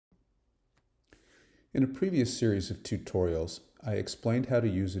In a previous series of tutorials, I explained how to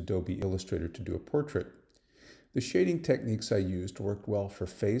use Adobe Illustrator to do a portrait. The shading techniques I used worked well for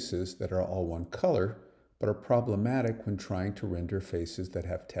faces that are all one color, but are problematic when trying to render faces that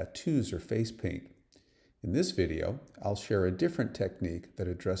have tattoos or face paint. In this video, I'll share a different technique that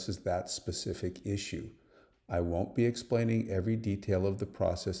addresses that specific issue. I won't be explaining every detail of the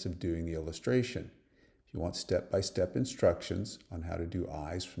process of doing the illustration. If you want step-by-step instructions on how to do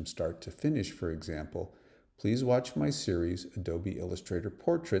eyes from start to finish, for example, please watch my series Adobe Illustrator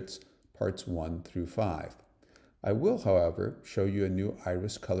Portraits, Parts 1 through 5. I will, however, show you a new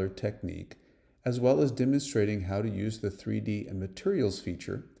iris color technique, as well as demonstrating how to use the 3D and materials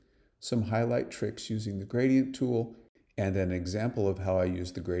feature, some highlight tricks using the gradient tool, and an example of how I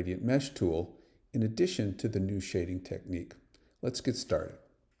use the gradient mesh tool, in addition to the new shading technique. Let's get started.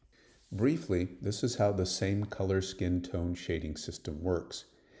 Briefly, this is how the same color skin tone shading system works.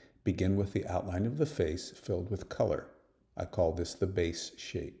 Begin with the outline of the face filled with color. I call this the base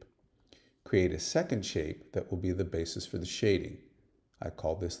shape. Create a second shape that will be the basis for the shading. I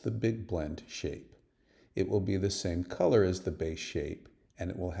call this the big blend shape. It will be the same color as the base shape,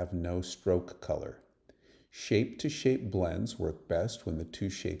 and it will have no stroke color. Shape-to-shape blends work best when the two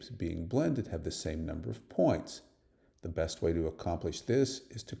shapes being blended have the same number of points. The best way to accomplish this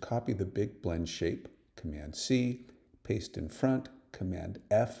is to copy the big blend shape, Command-C, paste in front,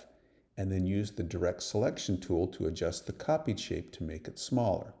 Command-F, and then use the direct selection tool to adjust the copied shape to make it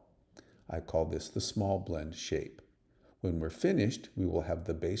smaller. I call this the small blend shape. When we're finished, we will have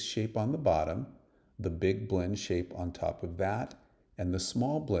the base shape on the bottom, the big blend shape on top of that, and the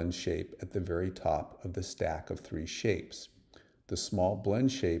small blend shape at the very top of the stack of three shapes. The small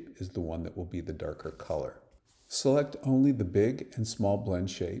blend shape is the one that will be the darker color. Select only the big and small blend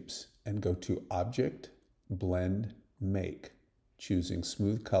shapes and go to Object, Blend, Make, choosing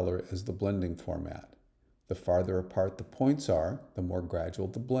Smooth Color as the blending format. The farther apart the points are, the more gradual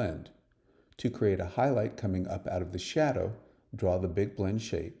the blend. To create a highlight coming up out of the shadow, draw the big blend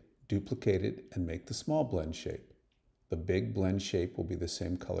shape, duplicate it, and make the small blend shape. The big blend shape will be the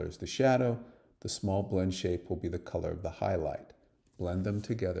same color as the shadow. The small blend shape will be the color of the highlight. Blend them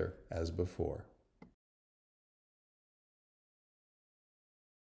together as before.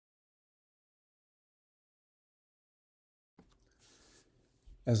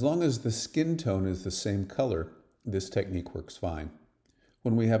 As long as the skin tone is the same color, this technique works fine.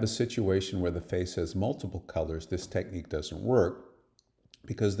 When we have a situation where the face has multiple colors, this technique doesn't work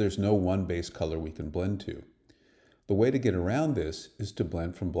because there's no one base color we can blend to. The way to get around this is to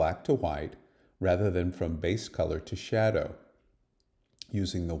blend from black to white rather than from base color to shadow.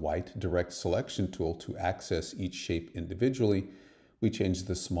 Using the white direct selection tool to access each shape individually, we change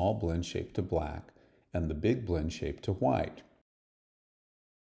the small blend shape to black and the big blend shape to white.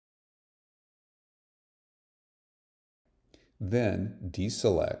 Then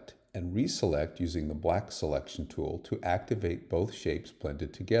deselect and reselect using the black selection tool to activate both shapes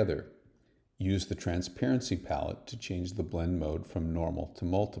blended together. Use the transparency palette to change the blend mode from normal to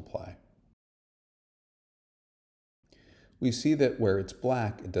multiply. We see that where it's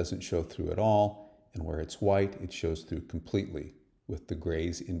black, it doesn't show through at all, and where it's white, it shows through completely, with the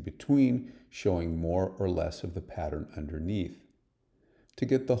grays in between showing more or less of the pattern underneath. To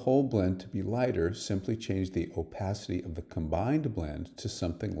get the whole blend to be lighter, simply change the opacity of the combined blend to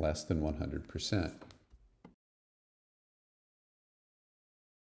something less than 100%.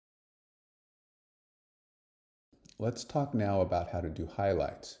 Let's talk now about how to do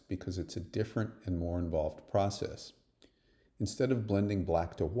highlights, because it's a different and more involved process. Instead of blending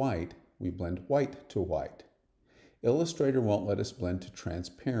black to white, we blend white to white. Illustrator won't let us blend to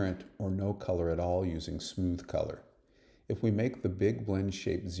transparent or no color at all using smooth color. If we make the big blend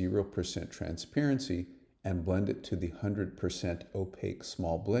shape 0% transparency and blend it to the 100% opaque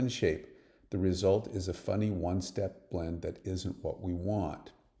small blend shape, the result is a funny one-step blend that isn't what we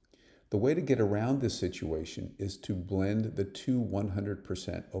want. The way to get around this situation is to blend the two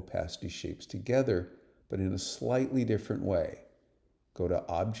 100% opacity shapes together, but in a slightly different way. Go to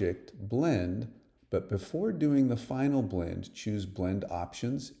Object, Blend, but before doing the final blend, choose Blend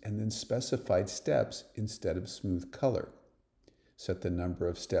Options and then Specified Steps instead of Smooth Color. Set the number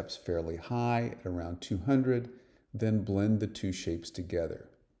of steps fairly high at around 200, then blend the two shapes together.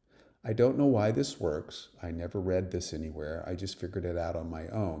 I don't know why this works. I never read this anywhere. I just figured it out on my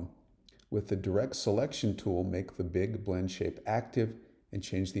own. With the direct selection tool, make the big blend shape active and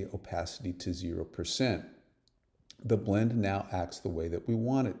change the opacity to 0%. The blend now acts the way that we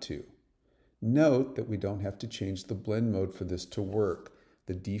want it to. Note that we don't have to change the blend mode for this to work.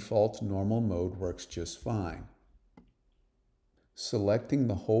 The default normal mode works just fine. Selecting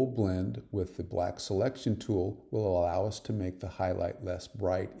the whole blend with the black selection tool will allow us to make the highlight less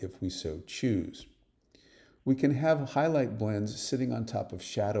bright if we so choose. We can have highlight blends sitting on top of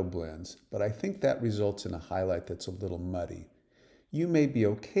shadow blends, but I think that results in a highlight that's a little muddy. You may be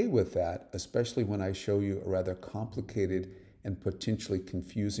okay with that, especially when I show you a rather complicated and potentially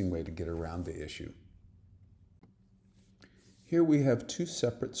confusing way to get around the issue. Here we have two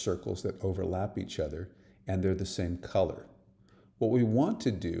separate circles that overlap each other, and they're the same color. What we want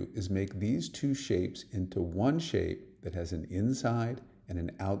to do is make these two shapes into one shape that has an inside and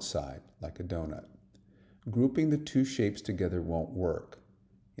an outside, like a donut. Grouping the two shapes together won't work.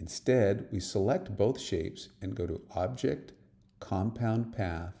 Instead, we select both shapes and go to Object, Compound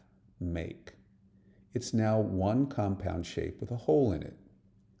Path, Make. It's now one compound shape with a hole in it.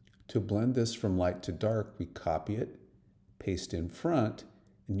 To blend this from light to dark, we copy it, paste in front,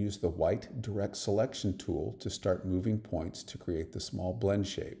 and use the white direct selection tool to start moving points to create the small blend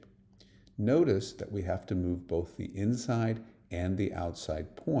shape. Notice that we have to move both the inside and the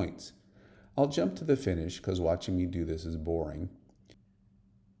outside points. I'll jump to the finish because watching me do this is boring.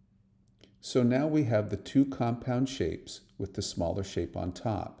 So now we have the two compound shapes with the smaller shape on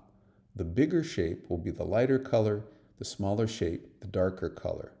top. The bigger shape will be the lighter color, the smaller shape the darker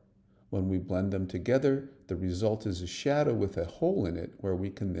color. When we blend them together, the result is a shadow with a hole in it where we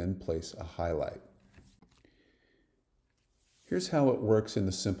can then place a highlight. Here's how it works in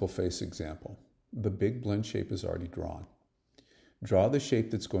the simple face example. The big blend shape is already drawn. Draw the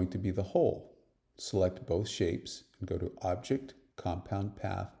shape that's going to be the hole. Select both shapes and go to Object, Compound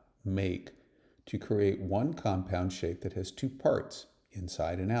Path, Make to create one compound shape that has two parts,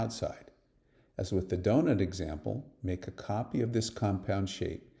 inside and outside. As with the donut example, make a copy of this compound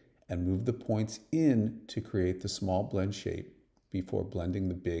shape and move the points in to create the small blend shape before blending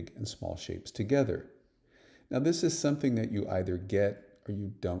the big and small shapes together. Now this is something that you either get or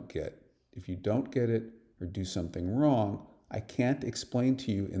you don't get. If you don't get it or do something wrong, I can't explain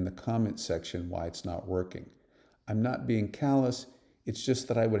to you in the comment section why it's not working. I'm not being callous, it's just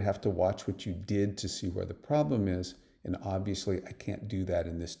that I would have to watch what you did to see where the problem is, and obviously I can't do that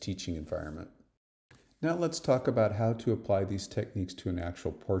in this teaching environment. Now let's talk about how to apply these techniques to an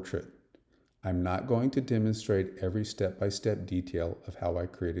actual portrait. I'm not going to demonstrate every step-by-step detail of how I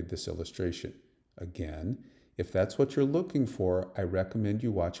created this illustration. Again, if that's what you're looking for, I recommend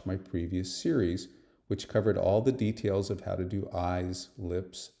you watch my previous series, which covered all the details of how to do eyes,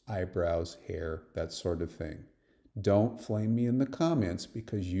 lips, eyebrows, hair, that sort of thing. Don't flame me in the comments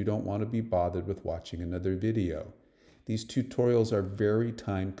because you don't want to be bothered with watching another video. These tutorials are very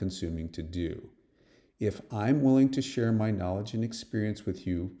time-consuming to do. If I'm willing to share my knowledge and experience with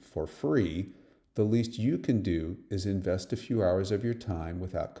you for free, the least you can do is invest a few hours of your time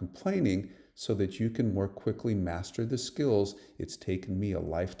without complaining so that you can more quickly master the skills it's taken me a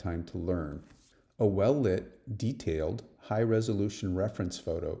lifetime to learn. A well-lit, detailed, high-resolution reference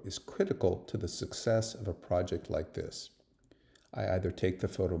photo is critical to the success of a project like this. I either take the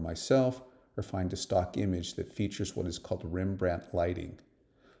photo myself or find a stock image that features what is called Rembrandt lighting.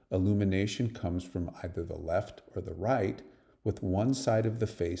 Illumination comes from either the left or the right, with one side of the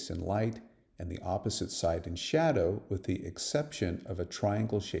face in light and the opposite side in shadow, with the exception of a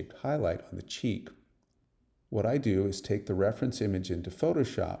triangle-shaped highlight on the cheek. What I do is take the reference image into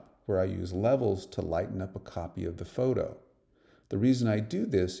Photoshop, where I use levels to lighten up a copy of the photo. The reason I do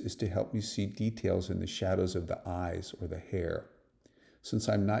this is to help me see details in the shadows of the eyes or the hair. Since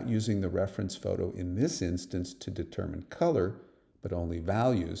I'm not using the reference photo in this instance to determine color, but only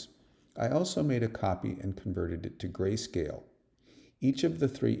values, I also made a copy and converted it to grayscale. Each of the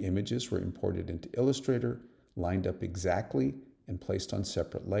three images were imported into Illustrator, lined up exactly, and placed on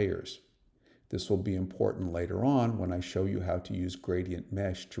separate layers. This will be important later on when I show you how to use gradient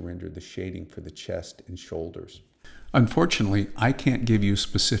mesh to render the shading for the chest and shoulders. Unfortunately, I can't give you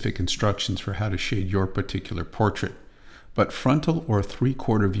specific instructions for how to shade your particular portrait, but frontal or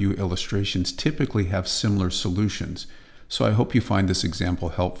three-quarter view illustrations typically have similar solutions, so I hope you find this example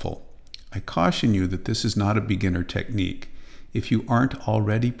helpful. I caution you that this is not a beginner technique. If you aren't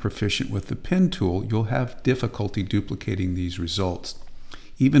already proficient with the pen tool, you'll have difficulty duplicating these results.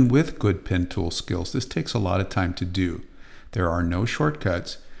 Even with good pen tool skills, this takes a lot of time to do. There are no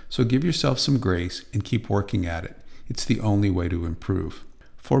shortcuts, so give yourself some grace and keep working at it. It's the only way to improve.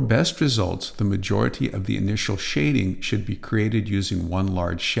 For best results, the majority of the initial shading should be created using one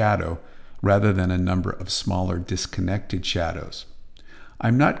large shadow, rather than a number of smaller disconnected shadows.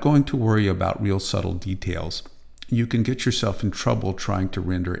 I'm not going to worry about real subtle details. You can get yourself in trouble trying to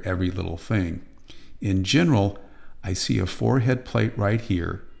render every little thing. In general, I see a forehead plate right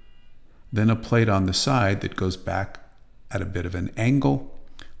here, then a plate on the side that goes back at a bit of an angle,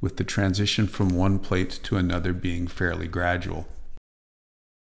 with the transition from one plate to another being fairly gradual.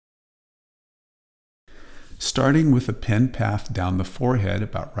 Starting with a pen path down the forehead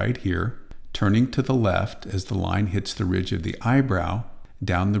about right here, turning to the left as the line hits the ridge of the eyebrow,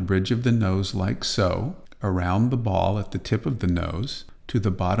 down the bridge of the nose like so, around the ball at the tip of the nose, to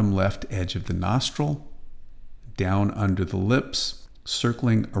the bottom left edge of the nostril, down under the lips,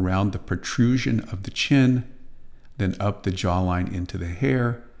 circling around the protrusion of the chin, then up the jawline into the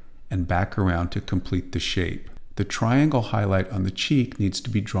hair, and back around to complete the shape. The triangle highlight on the cheek needs to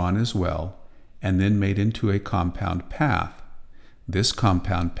be drawn as well, and then made into a compound path. This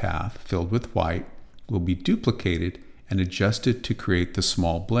compound path, filled with white, will be duplicated and adjusted to create the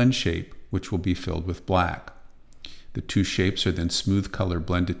small blend shape, which will be filled with black. The two shapes are then smooth color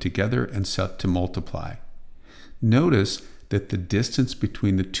blended together and set to multiply. Notice that the distance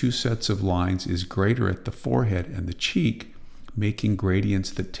between the two sets of lines is greater at the forehead and the cheek, making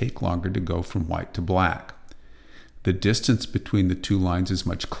gradients that take longer to go from white to black. The distance between the two lines is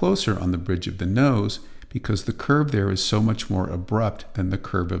much closer on the bridge of the nose because the curve there is so much more abrupt than the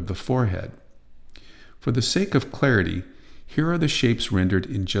curve of the forehead. For the sake of clarity, here are the shapes rendered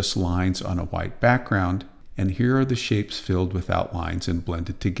in just lines on a white background, and here are the shapes filled with outlines and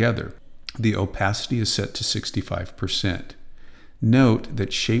blended together. The opacity is set to 65%. Note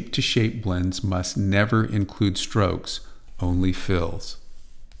that shape-to-shape blends must never include strokes, only fills.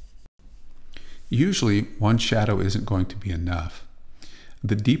 Usually, one shadow isn't going to be enough.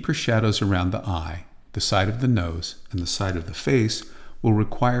 The deeper shadows around the eye, the side of the nose, and the side of the face will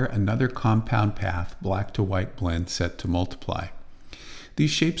require another compound path black to white blend set to multiply.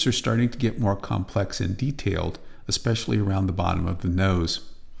 These shapes are starting to get more complex and detailed, especially around the bottom of the nose.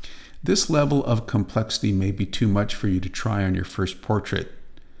 This level of complexity may be too much for you to try on your first portrait.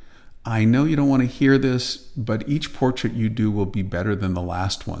 I know you don't want to hear this, but each portrait you do will be better than the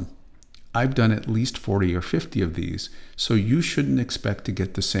last one. I've done at least 40 or 50 of these, so you shouldn't expect to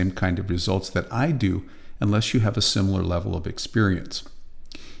get the same kind of results that I do unless you have a similar level of experience.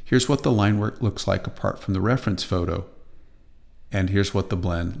 Here's what the line work looks like apart from the reference photo, and here's what the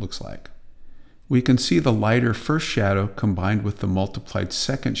blend looks like. We can see the lighter first shadow combined with the multiplied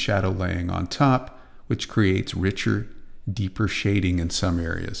second shadow laying on top, which creates richer, deeper shading in some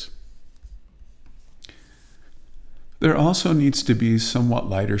areas. There also needs to be somewhat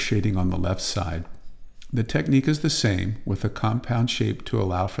lighter shading on the left side. The technique is the same, with a compound shape to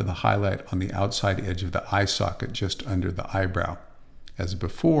allow for the highlight on the outside edge of the eye socket just under the eyebrow. As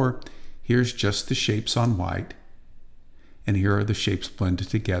before, here's just the shapes on white, and here are the shapes blended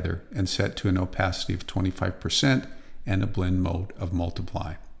together and set to an opacity of 25% and a blend mode of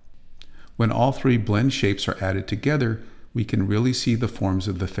multiply. When all three blend shapes are added together, we can really see the forms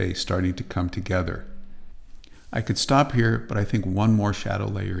of the face starting to come together. I could stop here, but I think one more shadow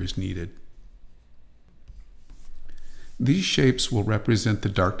layer is needed. These shapes will represent the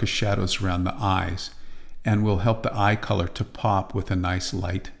darkest shadows around the eyes and will help the eye color to pop with a nice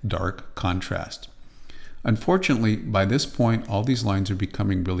light-dark contrast. Unfortunately, by this point, all these lines are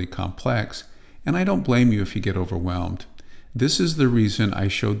becoming really complex, and I don't blame you if you get overwhelmed. This is the reason I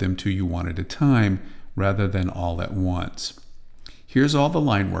showed them to you one at a time rather than all at once. Here's all the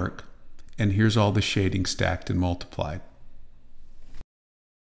line work, and here's all the shading stacked and multiplied.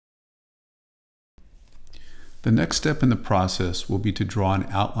 The next step in the process will be to draw an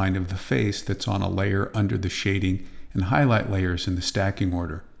outline of the face that's on a layer under the shading and highlight layers in the stacking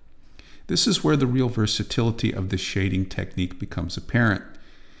order. This is where the real versatility of the shading technique becomes apparent.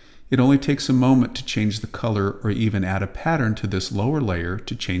 It only takes a moment to change the color or even add a pattern to this lower layer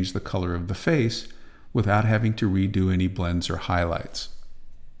to change the color of the face without having to redo any blends or highlights.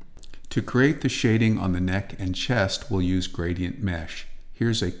 To create the shading on the neck and chest, we'll use gradient mesh.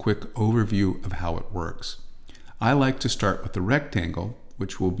 Here's a quick overview of how it works. I like to start with the rectangle,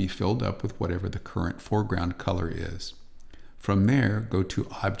 which will be filled up with whatever the current foreground color is. From there, go to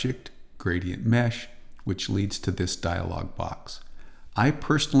Object, Gradient Mesh, which leads to this dialog box. I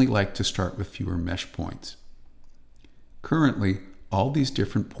personally like to start with fewer mesh points. Currently, all these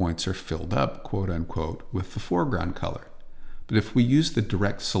different points are filled up, quote unquote, with the foreground color. But if we use the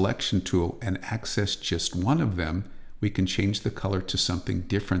Direct Selection tool and access just one of them, we can change the color to something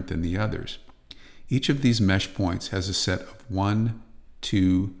different than the others. Each of these mesh points has a set of 1,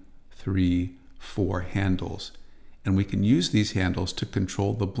 2, 3, 4 handles, and we can use these handles to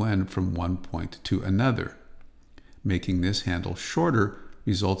control the blend from one point to another. Making this handle shorter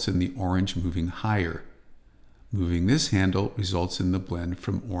results in the orange moving higher. Moving this handle results in the blend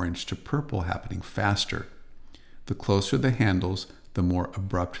from orange to purple happening faster. The closer the handles, the more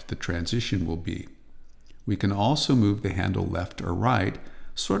abrupt the transition will be. We can also move the handle left or right,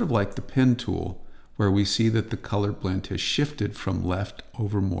 sort of like the pen tool, where we see that the color blend has shifted from left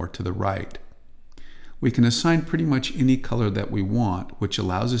over more to the right. We can assign pretty much any color that we want, which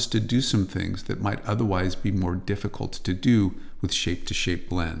allows us to do some things that might otherwise be more difficult to do with shape-to-shape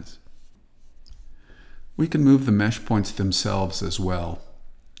blends. We can move the mesh points themselves as well.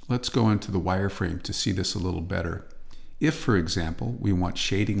 Let's go into the wireframe to see this a little better. If, for example, we want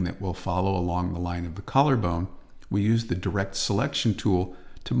shading that will follow along the line of the collarbone, we use the direct selection tool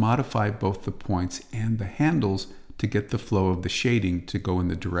to modify both the points and the handles to get the flow of the shading to go in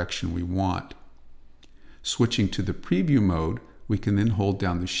the direction we want. Switching to the preview mode, we can then hold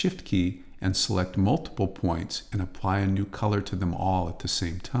down the Shift key and select multiple points and apply a new color to them all at the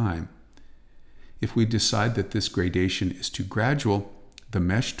same time. If we decide that this gradation is too gradual, the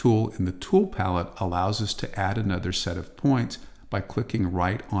Mesh tool in the tool palette allows us to add another set of points by clicking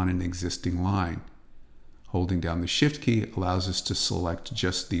right on an existing line. Holding down the Shift key allows us to select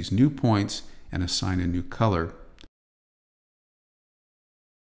just these new points and assign a new color.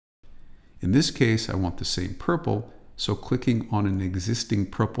 In this case, I want the same purple, so clicking on an existing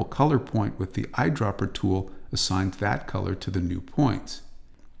purple color point with the eyedropper tool assigns that color to the new points.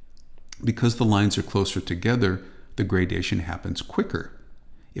 Because the lines are closer together, the gradation happens quicker.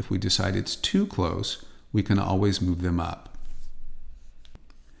 If we decide it's too close, we can always move them up.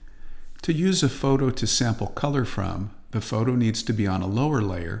 To use a photo to sample color from, the photo needs to be on a lower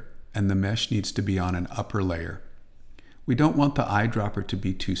layer and the mesh needs to be on an upper layer. We don't want the eyedropper to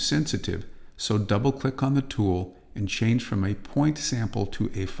be too sensitive, so double-click on the tool and change from a point sample to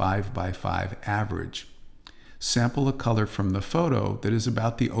a 5x5 average. Sample a color from the photo that is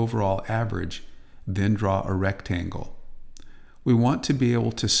about the overall average, then draw a rectangle. We want to be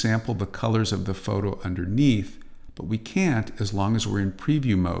able to sample the colors of the photo underneath, but we can't as long as we're in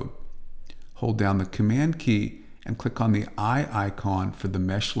preview mode. Hold down the Command key and click on the eye icon for the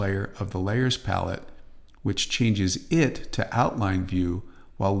mesh layer of the Layers palette, which changes it to outline view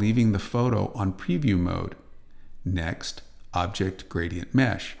while leaving the photo on preview mode. Next, Object Gradient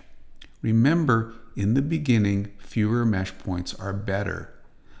Mesh. Remember, in the beginning, fewer mesh points are better.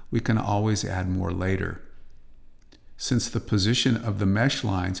 We can always add more later. Since the position of the mesh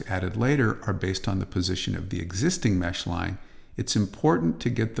lines added later are based on the position of the existing mesh line, it's important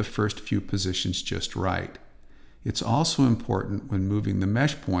to get the first few positions just right. It's also important when moving the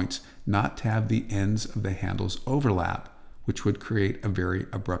mesh points not to have the ends of the handles overlap, which would create a very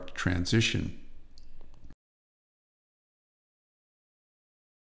abrupt transition.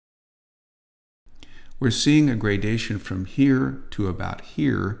 We're seeing a gradation from here to about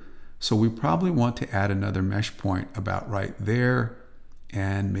here, so we probably want to add another mesh point about right there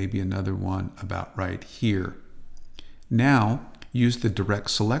and maybe another one about right here. Now, use the direct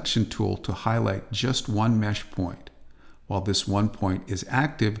selection tool to highlight just one mesh point. While this one point is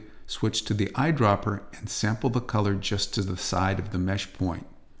active, switch to the eyedropper and sample the color just to the side of the mesh point.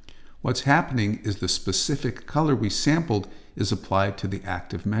 What's happening is the specific color we sampled is applied to the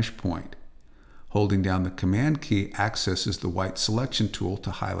active mesh point. Holding down the Command key accesses the white selection tool to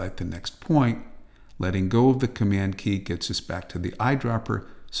highlight the next point. Letting go of the Command key gets us back to the eyedropper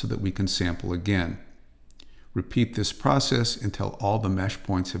so that we can sample again. Repeat this process until all the mesh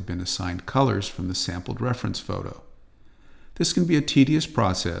points have been assigned colors from the sampled reference photo. This can be a tedious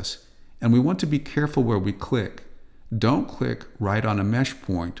process, and we want to be careful where we click. Don't click right on a mesh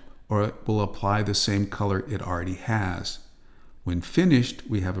point, or it will apply the same color it already has. When finished,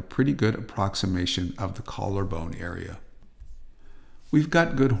 we have a pretty good approximation of the collarbone area. We've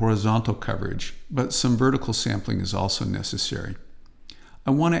got good horizontal coverage, but some vertical sampling is also necessary.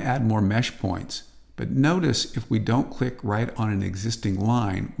 I want to add more mesh points, but notice if we don't click right on an existing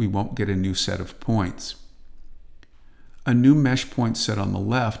line, we won't get a new set of points. A new mesh point set on the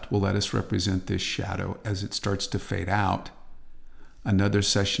left will let us represent this shadow as it starts to fade out. Another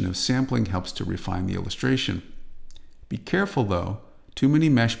session of sampling helps to refine the illustration. Be careful though, too many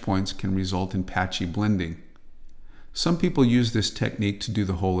mesh points can result in patchy blending. Some people use this technique to do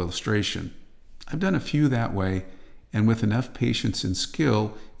the whole illustration. I've done a few that way, and with enough patience and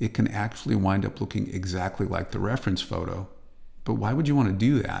skill, it can actually wind up looking exactly like the reference photo. But why would you want to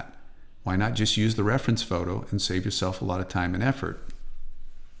do that? Why not just use the reference photo and save yourself a lot of time and effort?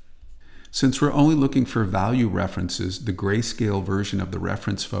 Since we're only looking for value references, the grayscale version of the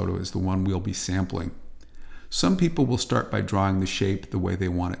reference photo is the one we'll be sampling. Some people will start by drawing the shape the way they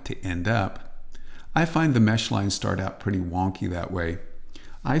want it to end up. I find the mesh lines start out pretty wonky that way.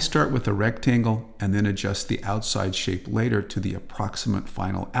 I start with a rectangle and then adjust the outside shape later to the approximate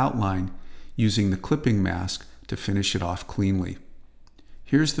final outline using the clipping mask to finish it off cleanly.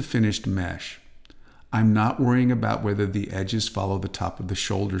 Here's the finished mesh. I'm not worrying about whether the edges follow the top of the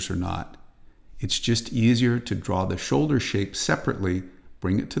shoulders or not. It's just easier to draw the shoulder shape separately,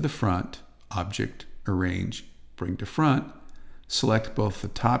 bring it to the front, Object, Arrange, Bring to Front, select both the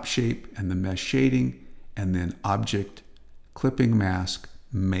top shape and the mesh shading, and then Object, Clipping Mask,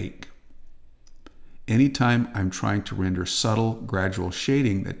 Make. Anytime I'm trying to render subtle, gradual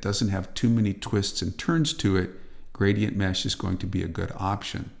shading that doesn't have too many twists and turns to it, gradient mesh is going to be a good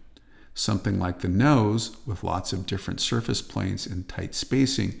option. Something like the nose, with lots of different surface planes and tight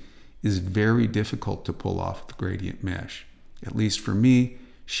spacing, is very difficult to pull off with gradient mesh. At least for me,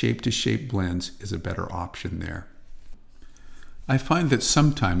 shape-to-shape blends is a better option there. I find that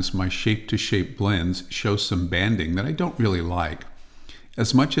sometimes my shape-to-shape blends show some banding that I don't really like.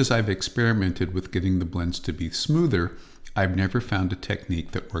 As much as I've experimented with getting the blends to be smoother, I've never found a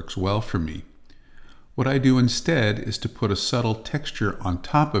technique that works well for me. What I do instead is to put a subtle texture on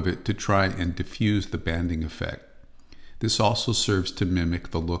top of it to try and diffuse the banding effect. This also serves to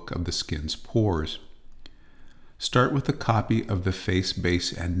mimic the look of the skin's pores. Start with a copy of the face,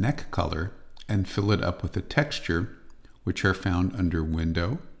 base, and neck color and fill it up with a texture, which are found under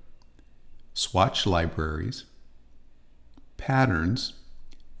Window, Swatch Libraries, Patterns,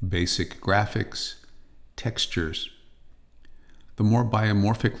 Basic Graphics, Textures. The more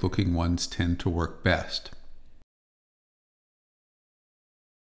biomorphic looking ones tend to work best.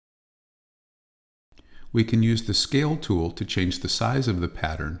 We can use the Scale tool to change the size of the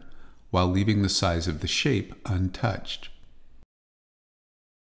pattern while leaving the size of the shape untouched.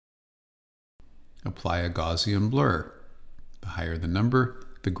 Apply a Gaussian blur. The higher the number,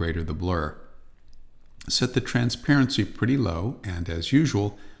 the greater the blur. Set the transparency pretty low and, as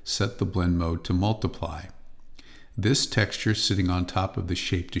usual, set the blend mode to multiply. This texture sitting on top of the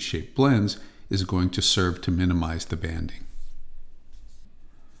shape-to-shape blends is going to serve to minimize the banding.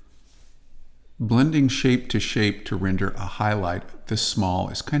 Blending shape to shape to render a highlight this small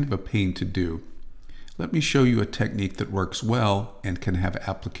is kind of a pain to do. Let me show you a technique that works well and can have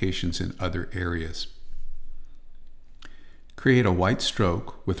applications in other areas. Create a white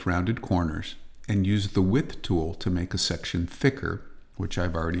stroke with rounded corners and use the Width tool to make a section thicker, which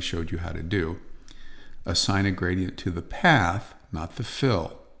I've already showed you how to do. Assign a gradient to the path, not the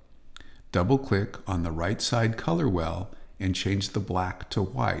fill. Double-click on the right side color well and change the black to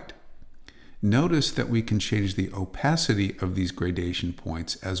white. Notice that we can change the opacity of these gradation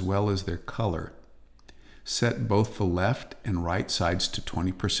points as well as their color. Set both the left and right sides to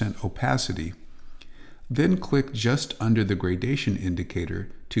 20% opacity. Then click just under the gradation indicator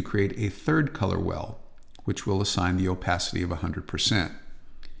to create a third color well, which will assign the opacity of 100%.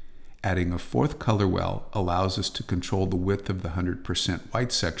 Adding a fourth color well allows us to control the width of the 100%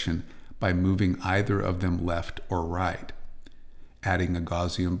 white section by moving either of them left or right. Adding a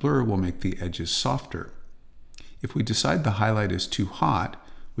Gaussian blur will make the edges softer. If we decide the highlight is too hot,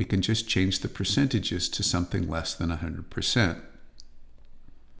 we can just change the percentages to something less than 100%.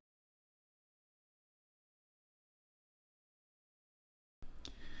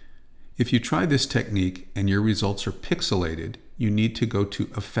 If you try this technique and your results are pixelated, you need to go to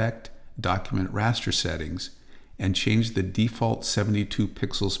Effect, Document Raster Settings, and change the default 72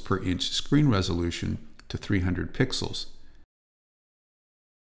 pixels per inch screen resolution to 300 pixels.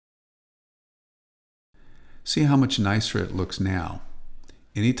 See how much nicer it looks now.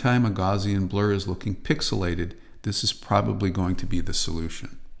 Anytime a Gaussian blur is looking pixelated, this is probably going to be the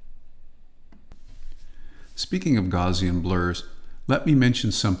solution. Speaking of Gaussian blurs, let me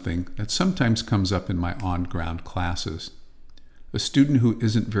mention something that sometimes comes up in my on-ground classes. A student who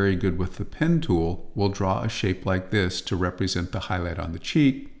isn't very good with the pen tool will draw a shape like this to represent the highlight on the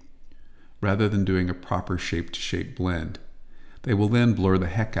cheek, rather than doing a proper shape-to-shape blend. They will then blur the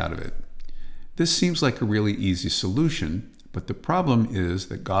heck out of it. This seems like a really easy solution, but the problem is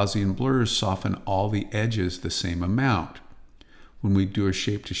that Gaussian blurs soften all the edges the same amount. When we do a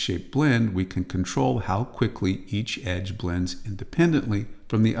shape-to-shape blend, we can control how quickly each edge blends independently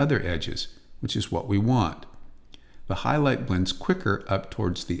from the other edges, which is what we want. The highlight blends quicker up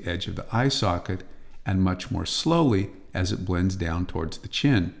towards the edge of the eye socket and much more slowly as it blends down towards the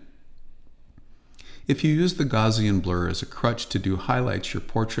chin. If you use the Gaussian blur as a crutch to do highlights, your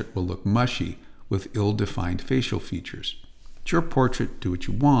portrait will look mushy with ill-defined facial features. It's your portrait, do what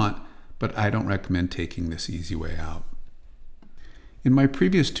you want, but I don't recommend taking this easy way out. In my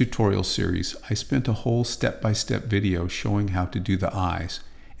previous tutorial series, I spent a whole step-by-step video showing how to do the eyes,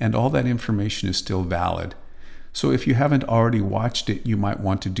 and all that information is still valid. So if you haven't already watched it, you might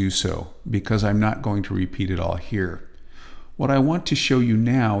want to do so, because I'm not going to repeat it all here. What I want to show you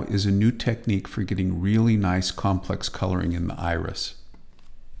now is a new technique for getting really nice complex coloring in the iris.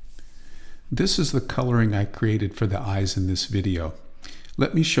 This is the coloring I created for the eyes in this video.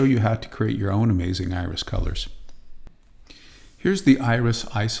 Let me show you how to create your own amazing iris colors. Here's the iris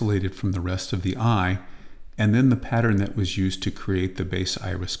isolated from the rest of the eye, and then the pattern that was used to create the base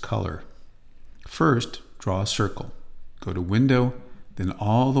iris color. First, draw a circle. Go to Window, then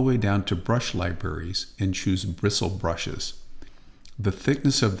all the way down to Brush Libraries and choose Bristle Brushes. The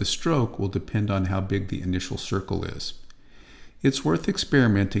thickness of the stroke will depend on how big the initial circle is. It's worth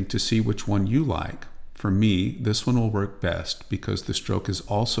experimenting to see which one you like. For me, this one will work best because the stroke is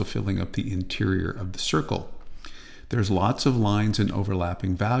also filling up the interior of the circle. There's lots of lines and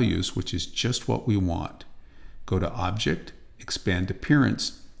overlapping values, which is just what we want. Go to Object, Expand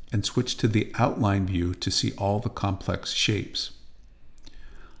Appearance, and switch to the Outline view to see all the complex shapes.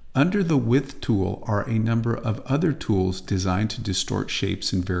 Under the Width tool are a number of other tools designed to distort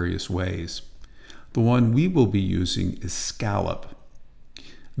shapes in various ways. The one we will be using is Scallop.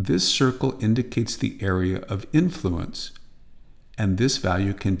 This circle indicates the area of influence, and this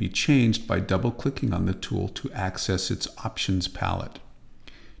value can be changed by double-clicking on the tool to access its options palette.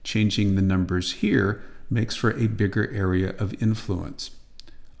 Changing the numbers here makes for a bigger area of influence.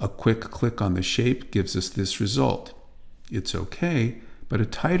 A quick click on the shape gives us this result. It's okay, but a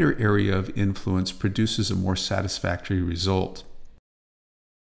tighter area of influence produces a more satisfactory result.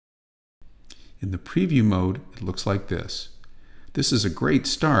 In the preview mode, it looks like this. This is a great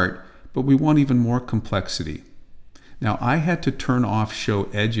start, but we want even more complexity. Now, I had to turn off Show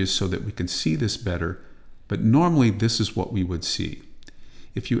Edges so that we can see this better, but normally this is what we would see.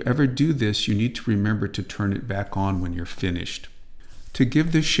 If you ever do this, you need to remember to turn it back on when you're finished. To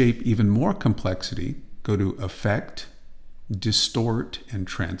give this shape even more complexity, go to Effect, Distort and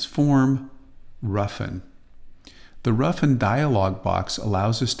Transform, Roughen. The Roughen dialog box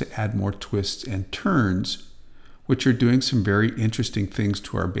allows us to add more twists and turns, which are doing some very interesting things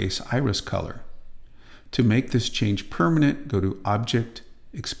to our base iris color. To make this change permanent, go to Object,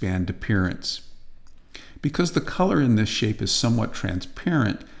 Expand Appearance. Because the color in this shape is somewhat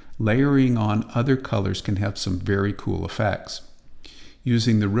transparent, layering on other colors can have some very cool effects.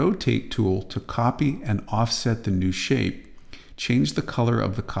 Using the Rotate tool to copy and offset the new shape, change the color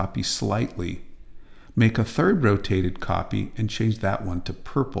of the copy slightly. Make a third rotated copy and change that one to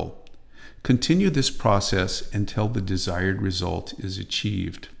purple. Continue this process until the desired result is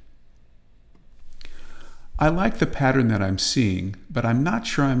achieved. I like the pattern that I'm seeing, but I'm not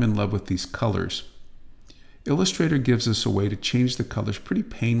sure I'm in love with these colors. Illustrator gives us a way to change the colors pretty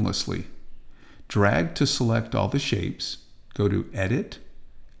painlessly. Drag to select all the shapes, go to Edit,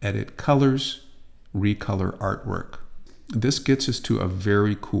 Edit Colors, Recolor Artwork. This gets us to a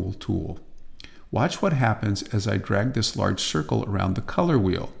very cool tool. Watch what happens as I drag this large circle around the color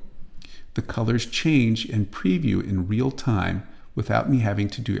wheel. The colors change and preview in real time without me having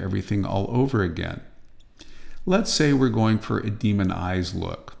to do everything all over again. Let's say we're going for a demon eyes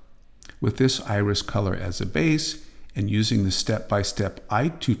look. With this iris color as a base and using the step-by-step eye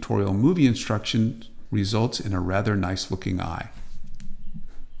tutorial movie instructions results in a rather nice looking eye.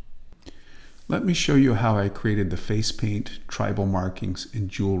 Let me show you how I created the face paint, tribal markings, and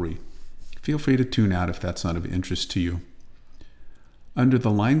jewelry. Feel free to tune out if that's not of interest to you. Under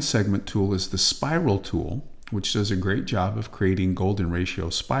the Line Segment tool is the Spiral tool, which does a great job of creating golden ratio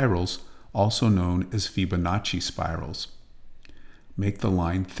spirals, also known as Fibonacci spirals. Make the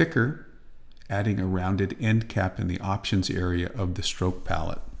line thicker, adding a rounded end cap in the options area of the stroke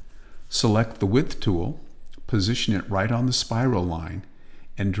palette. Select the Width tool, position it right on the spiral line,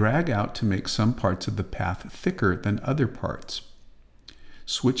 and drag out to make some parts of the path thicker than other parts.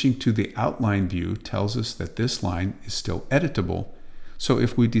 Switching to the Outline view tells us that this line is still editable, so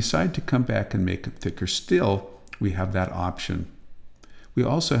if we decide to come back and make it thicker still, we have that option. We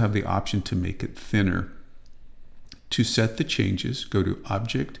also have the option to make it thinner. To set the changes, go to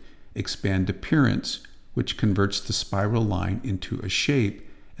Object, Expand Appearance, which converts the spiral line into a shape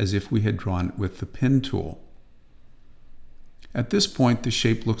as if we had drawn it with the pen tool. At this point, the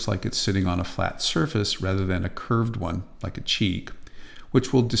shape looks like it's sitting on a flat surface rather than a curved one, like a cheek,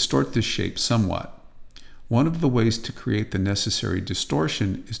 which will distort this shape somewhat. One of the ways to create the necessary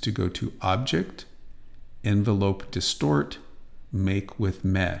distortion is to go to Object, Envelope Distort, Make with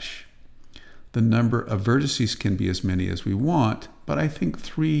Mesh. The number of vertices can be as many as we want, but I think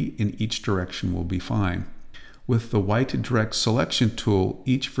 3 in each direction will be fine. With the White Direct Selection tool,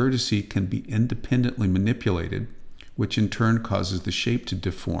 each vertice can be independently manipulated, which in turn causes the shape to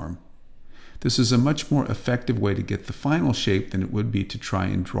deform. This is a much more effective way to get the final shape than it would be to try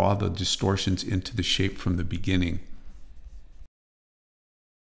and draw the distortions into the shape from the beginning.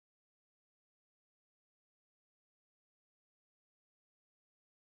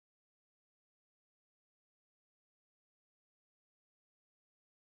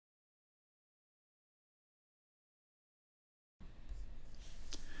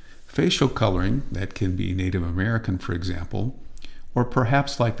 Facial coloring, that can be Native American for example, or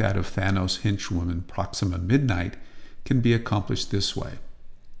perhaps like that of Thanos' henchwoman Proxima Midnight, can be accomplished this way.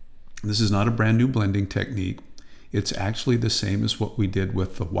 This is not a brand new blending technique. It's actually the same as what we did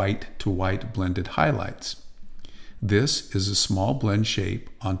with the white to white blended highlights. This is a small blend shape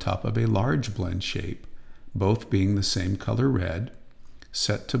on top of a large blend shape, both being the same color red,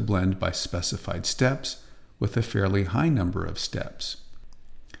 set to blend by specified steps with a fairly high number of steps.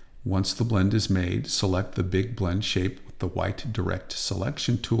 Once the blend is made, select the big blend shape with the white direct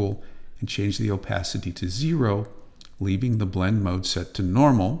selection tool and change the opacity to 0, leaving the blend mode set to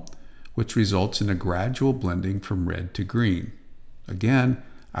normal, which results in a gradual blending from red to green. Again,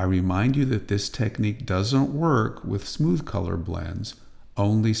 I remind you that this technique doesn't work with smooth color blends,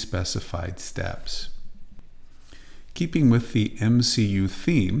 only specified steps. Keeping with the MCU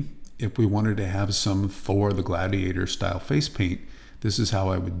theme, if we wanted to have some Thor the Gladiator style face paint, this is how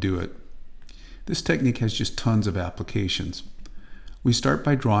I would do it. This technique has just tons of applications. We start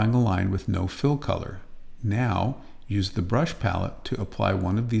by drawing a line with no fill color. Now, use the brush palette to apply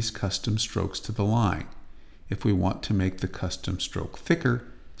one of these custom strokes to the line. If we want to make the custom stroke thicker,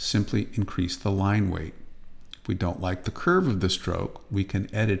 simply increase the line weight. If we don't like the curve of the stroke, we can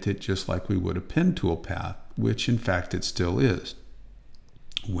edit it just like we would a pen tool path, which in fact it still is.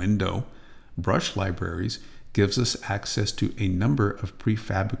 Window, brush libraries, gives us access to a number of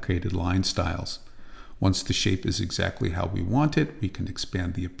prefabricated line styles. Once the shape is exactly how we want it, we can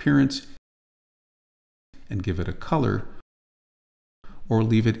expand the appearance and give it a color, or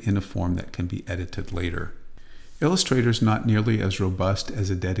leave it in a form that can be edited later. Illustrator is not nearly as robust as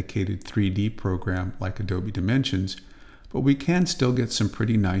a dedicated 3D program like Adobe Dimensions, but we can still get some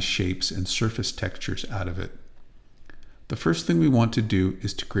pretty nice shapes and surface textures out of it. The first thing we want to do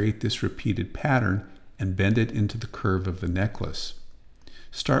is to create this repeated pattern and bend it into the curve of the necklace.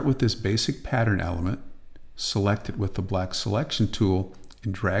 Start with this basic pattern element, select it with the black selection tool,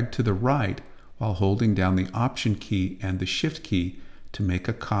 and drag to the right while holding down the Option key and the Shift key to make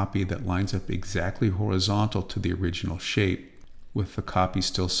a copy that lines up exactly horizontal to the original shape. With the copy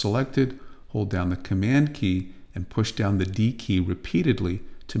still selected, hold down the Command key and push down the D key repeatedly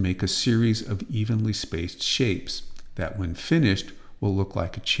to make a series of evenly spaced shapes that, when finished, will look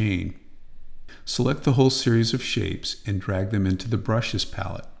like a chain. Select the whole series of shapes and drag them into the Brushes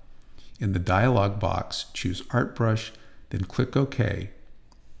palette. In the dialog box, choose Art Brush, then click OK.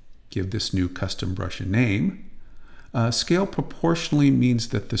 Give this new custom brush a name. Scale proportionally means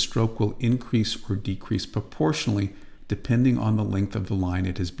that the stroke will increase or decrease proportionally depending on the length of the line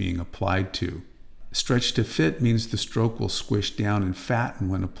it is being applied to. Stretch to fit means the stroke will squish down and fatten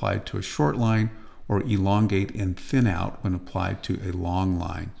when applied to a short line, or elongate and thin out when applied to a long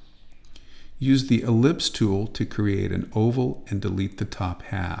line. Use the Ellipse tool to create an oval and delete the top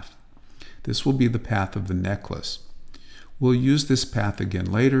half. This will be the path of the necklace. We'll use this path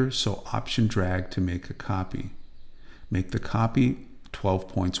again later, so Option drag to make a copy. Make the copy 12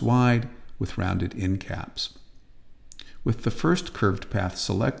 points wide with rounded end caps. With the first curved path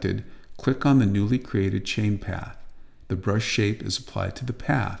selected, click on the newly created chain path. The brush shape is applied to the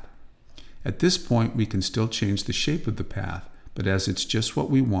path. At this point, we can still change the shape of the path, but as it's just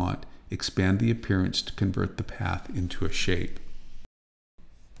what we want, expand the appearance to convert the path into a shape.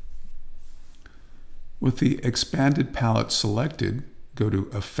 With the expanded palette selected, go to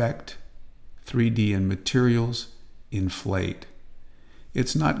Effect, 3D and Materials, Inflate.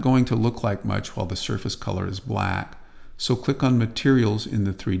 It's not going to look like much while the surface color is black, so click on Materials in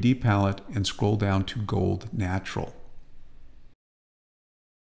the 3D palette and scroll down to Gold Natural.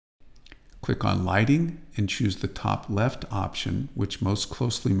 Click on Lighting and choose the top left option, which most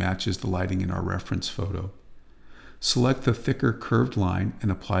closely matches the lighting in our reference photo. Select the thicker curved line and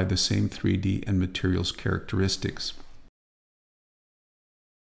apply the same 3D and materials characteristics.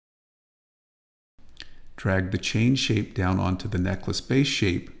 Drag the chain shape down onto the necklace base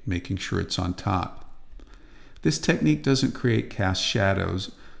shape, making sure it's on top. This technique doesn't create cast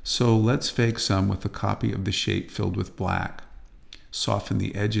shadows, so let's fake some with a copy of the shape filled with black. Soften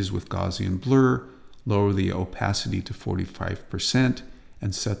the edges with Gaussian blur, lower the opacity to 45%,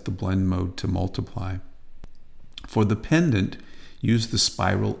 and set the blend mode to multiply. For the pendant, use the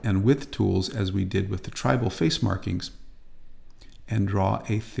spiral and width tools as we did with the tribal face markings, and draw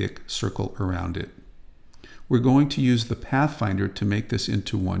a thick circle around it. We're going to use the Pathfinder to make this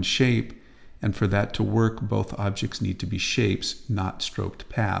into one shape, and for that to work, both objects need to be shapes, not stroked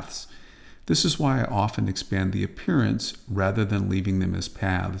paths. This is why I often expand the appearance rather than leaving them as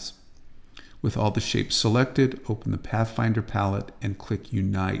paths. With all the shapes selected, open the Pathfinder palette and click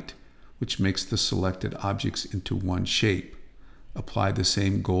Unite, which makes the selected objects into one shape. apply the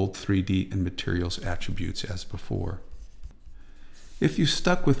same gold 3D and materials attributes as before. If you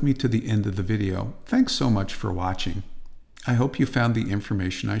stuck with me to the end of the video, thanks so much for watching. I hope you found the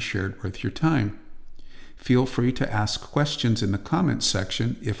information I shared worth your time. Feel free to ask questions in the comments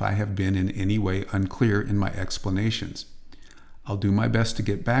section if I have been in any way unclear in my explanations. I'll do my best to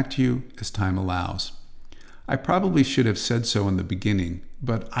get back to you as time allows. I probably should have said so in the beginning,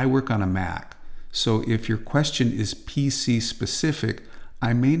 but I work on a Mac, so if your question is PC specific,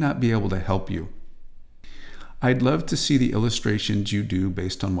 I may not be able to help you. I'd love to see the illustrations you do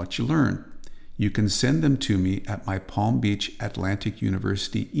based on what you learn. You can send them to me at my Palm Beach Atlantic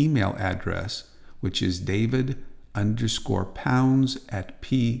University email address, which is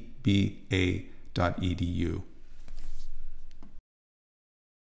david_pounds@pba.edu.